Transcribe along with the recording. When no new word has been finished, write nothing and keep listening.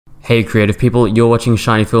Hey creative people, you're watching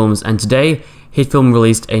Shiny Films, and today Hitfilm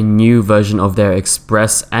released a new version of their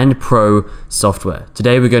Express and Pro software.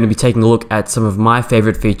 Today we're going to be taking a look at some of my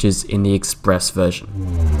favorite features in the Express version.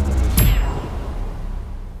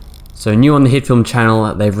 So new on the Hitfilm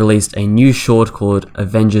channel, they've released a new short called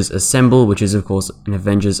Avengers Assemble, which is of course an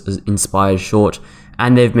Avengers inspired short,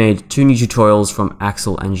 and they've made 2 new tutorials from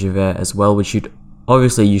Axel and Javert as well, which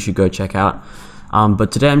you should go check out.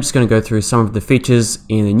 But today I'm just going to go through some of the features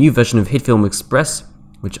in the new version of Hitfilm Express,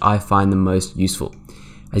 which I find the most useful.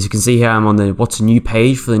 As you can see here, I'm on the What's New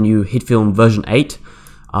page for the new Hitfilm version 8.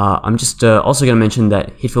 I'm just also going to mention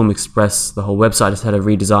that Hitfilm Express, the whole website, has had a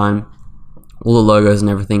redesign, all the logos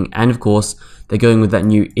and everything, and of course they're going with that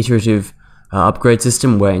new iterative upgrade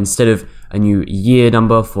system where instead of a new year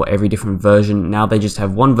number for every different version, now they just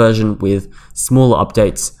have one version with smaller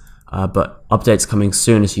updates, but updates coming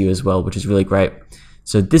sooner to you as well, which is really great.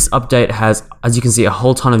 So this update has, as you can see, a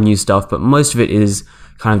whole ton of new stuff, but most of it is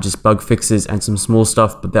kind of just bug fixes and some small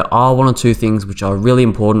stuff, but there are 1 or 2 things which are really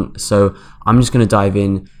important. So I'm just going to dive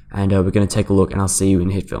in and we're going to take a look, and I'll see you in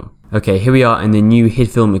Hitfilm. Okay, here we are in the new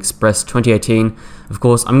Hitfilm Express 2018. Of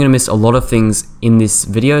course, I'm going to miss a lot of things in this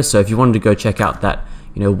video, so if you wanted to go check out that,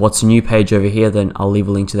 What's New page over here, then I'll leave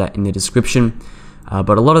a link to that in the description.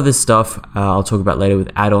 But a lot of this stuff I'll talk about later with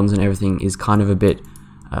add-ons and everything is kind of a bit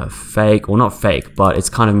fake, or not fake, but it's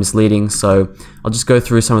kind of misleading. So I'll just go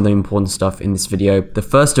through some of the important stuff in this video. The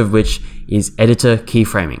first of which is editor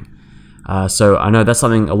keyframing. So I know that's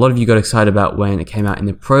something a lot of you got excited about when it came out in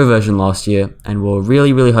the Pro version last year, and we're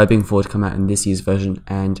really hoping for it to come out in this year's version,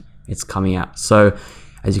 and it's coming out. So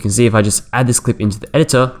as you can see, if I just add this clip into the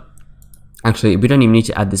editor, actually we don't even need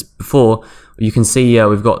to add this before, you can see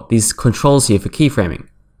we've got these controls here for keyframing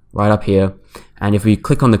right up here. And if we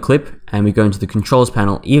click on the clip and we go into the controls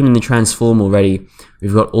panel, even in the transform already,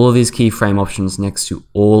 we've got all of these keyframe options next to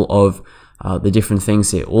all of the different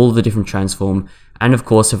things here, all of the different transform. And of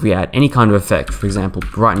course, if we add any kind of effect, for example,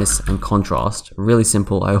 brightness and contrast, really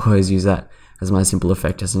simple, I always use that as my simple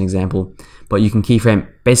effect as an example, but you can keyframe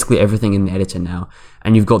basically everything in the editor now.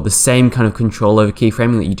 And you've got the same kind of control over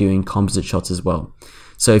keyframing that you do in composite shots as well.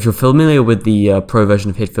 So if you're familiar with the Pro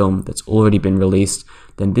version of Hitfilm that's already been released,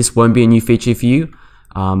 then this won't be a new feature for you,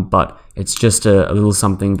 but it's just a little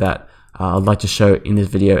something that I'd like to show in this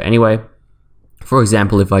video anyway. For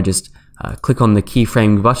example, if I just click on the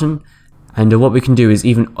keyframing button, and what we can do is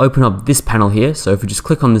even open up this panel here. So if we just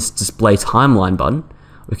click on this display timeline button,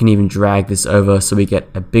 we can even drag this over so we get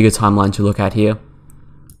a bigger timeline to look at here.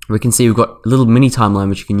 We can see we've got a little mini timeline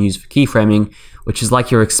which you can use for keyframing, which is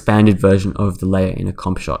like your expanded version of the layer in a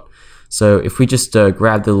comp shot. So if we just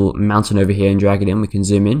grab the little mountain over here and drag it in, we can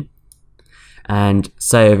zoom in and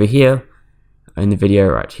say over here in the video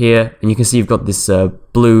right here, and you can see you've got this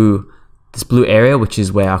blue area, which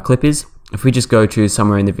is where our clip is. If we just go to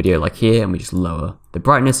somewhere in the video like here and we just lower the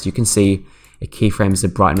brightness, you can see it keyframes the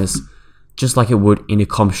brightness just like it would in a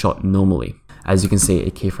comp shot normally. As you can see,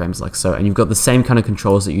 it keyframes like so, and you've got the same kind of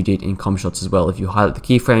controls that you did in comp shots as well. If you highlight the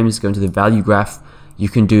keyframes, go into the value graph, you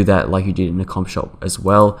can do that like you did in a comp shot as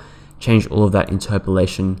well. Change all of that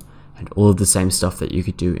interpolation and all of the same stuff that you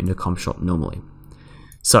could do in a comp shot normally.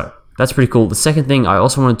 So that's pretty cool. The second thing I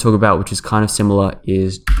also want to talk about, which is kind of similar,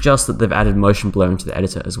 is just that they've added motion blur into the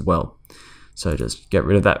editor as well. So just get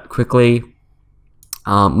rid of that quickly.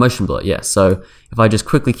 Motion blur, yeah. So if I just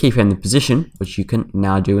quickly keyframe the position, which you can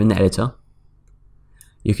now do in the editor,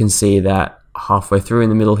 you can see that halfway through in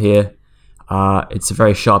the middle here, it's a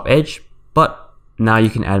very sharp edge, but now you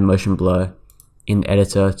can add motion blur in the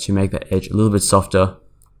editor to make that edge a little bit softer,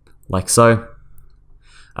 like so.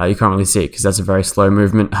 You can't really see it because that's a very slow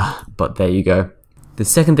movement, but there you go. The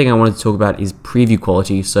second thing I wanted to talk about is preview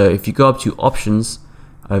quality. So if you go up to options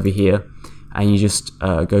over here, and you just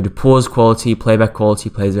go to pause quality, playback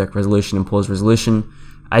resolution, and pause resolution,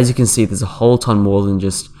 as you can see, there's a whole ton more than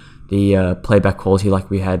just the playback quality like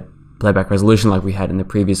we had, playback resolution like we had in the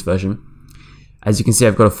previous version. As you can see,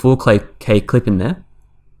 I've got a full K clip in there,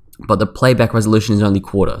 but the playback resolution is only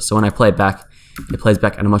quarter. So when I play it back, it plays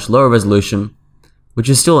back at a much lower resolution, which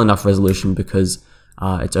is still enough resolution because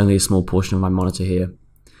it's only a small portion of my monitor here.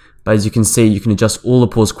 But as you can see, you can adjust all the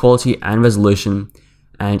pause quality and resolution.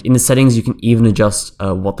 And in the settings, you can even adjust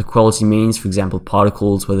what the quality means, for example,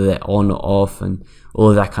 particles, whether they're on or off, and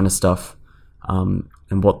all of that kind of stuff,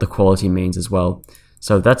 and what the quality means as well.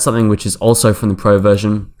 So that's something which is also from the Pro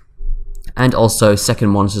version. And also second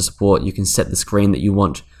monitor support, you can set the screen that you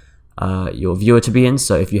want your viewer to be in.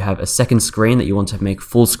 So if you have a second screen that you want to make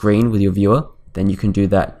full screen with your viewer, then you can do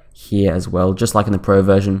that here as well, just like in the Pro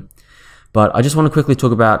version. But I just want to quickly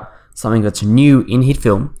talk about something that's new in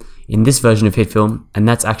Hitfilm in this version of Hitfilm, and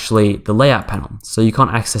that's actually the layout panel. So you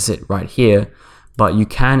can't access it right here, but you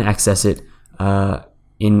can access it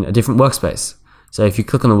in a different workspace. So if you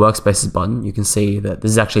click on the workspaces button, you can see that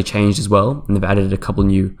this is actually changed as well, and they've added a couple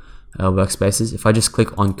new workspaces. If I just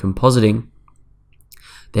click on compositing,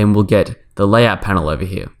 then we'll get the layout panel over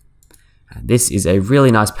here. This is a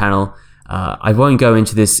really nice panel. I won't go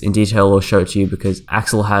into this in detail or show it to you because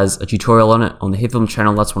Axel has a tutorial on it on the Hitfilm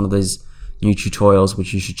channel. That's one of those new tutorials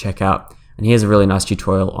which you should check out. And here's a really nice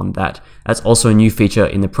tutorial on that. That's also a new feature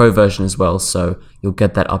in the Pro version as well, so you'll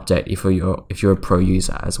get that update if you're a Pro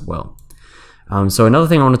user as well. So another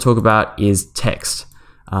thing I want to talk about is text.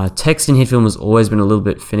 Text in Hitfilm has always been a little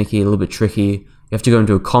bit finicky, a little bit tricky. You have to go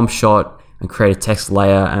into a comp shot and create a text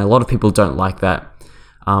layer, and a lot of people don't like that.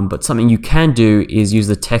 But something you can do is use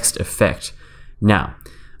the text effect. Now,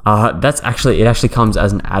 it actually comes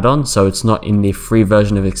as an add-on, so it's not in the free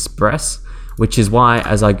version of Express, which is why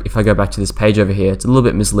if I go back to this page over here, it's a little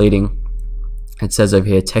bit misleading. It says over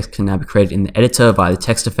here, text can now be created in the editor via the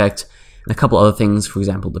text effect, and a couple other things, for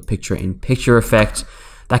example, the picture-in-picture effect.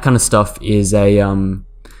 That kind of stuff is all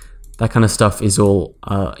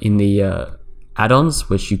in the add-ons,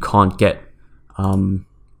 which you can't get.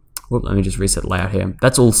 Let me just reset layout here.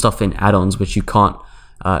 That's all stuff in add-ons which you can't.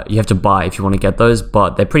 You have to buy if you want to get those,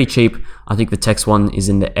 but they're pretty cheap. I think the text one is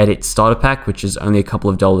in the Edit Starter Pack, which is only a couple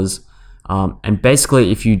of dollars. And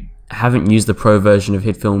basically, if you haven't used the Pro version of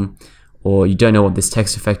Hitfilm, or you don't know what this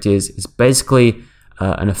text effect is, it's basically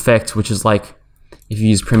an effect which is like, if you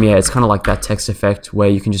use Premiere, it's kind of like that text effect where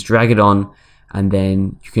you can just drag it on, and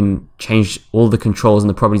then you can change all the controls and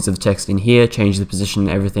the properties of the text in here, change the position and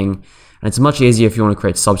everything. And it's much easier if you want to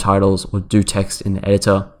create subtitles or do text in the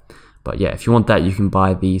editor. But yeah, if you want that, you can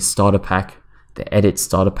buy the starter pack, the Edit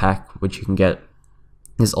Starter Pack, which you can get.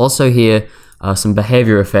 There's also here some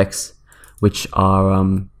behavior effects, which are,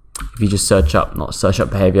 if you just not search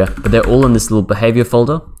up behavior, but they're all in this little behavior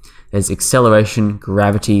folder. There's acceleration,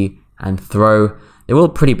 gravity, and throw. They're all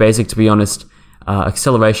pretty basic, to be honest.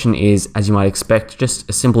 Acceleration is, as you might expect, just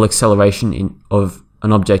a simple acceleration of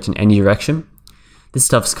an object in any direction. This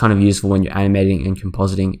stuff's kind of useful when you're animating and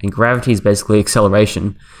compositing, and gravity is basically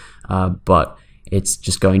acceleration, but it's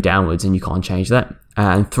just going downwards and you can't change that.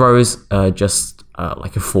 And throws are just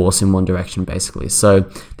like a force in one direction, basically. So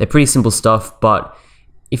they're pretty simple stuff, but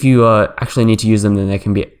if you actually need to use them, then they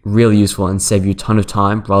can be really useful and save you a ton of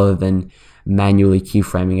time rather than manually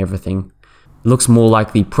keyframing everything. It looks more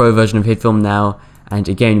like the Pro version of Hitfilm now, and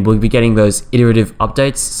again, we'll be getting those iterative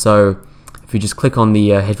updates. So if you just click on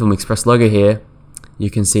the Hitfilm Express logo here, you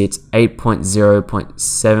can see it's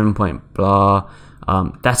 8.0.7. blah.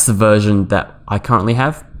 That's the version that I currently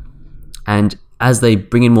have. And as they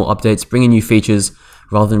bring in more updates, bring in new features,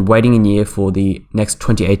 rather than waiting a year for the next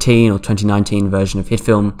 2018 or 2019 version of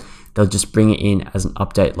Hitfilm, they'll just bring it in as an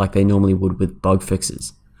update like they normally would with bug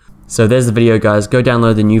fixes. So there's the video, guys. Go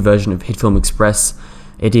download the new version of Hitfilm Express.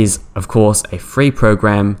 It is, of course, a free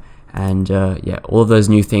program. And yeah, all of those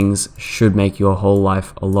new things should make your whole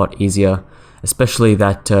life a lot easier, especially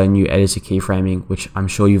that new editor keyframing, which I'm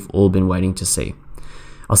sure you've all been waiting to see.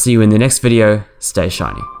 I'll see you in the next video. Stay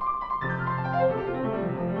shiny.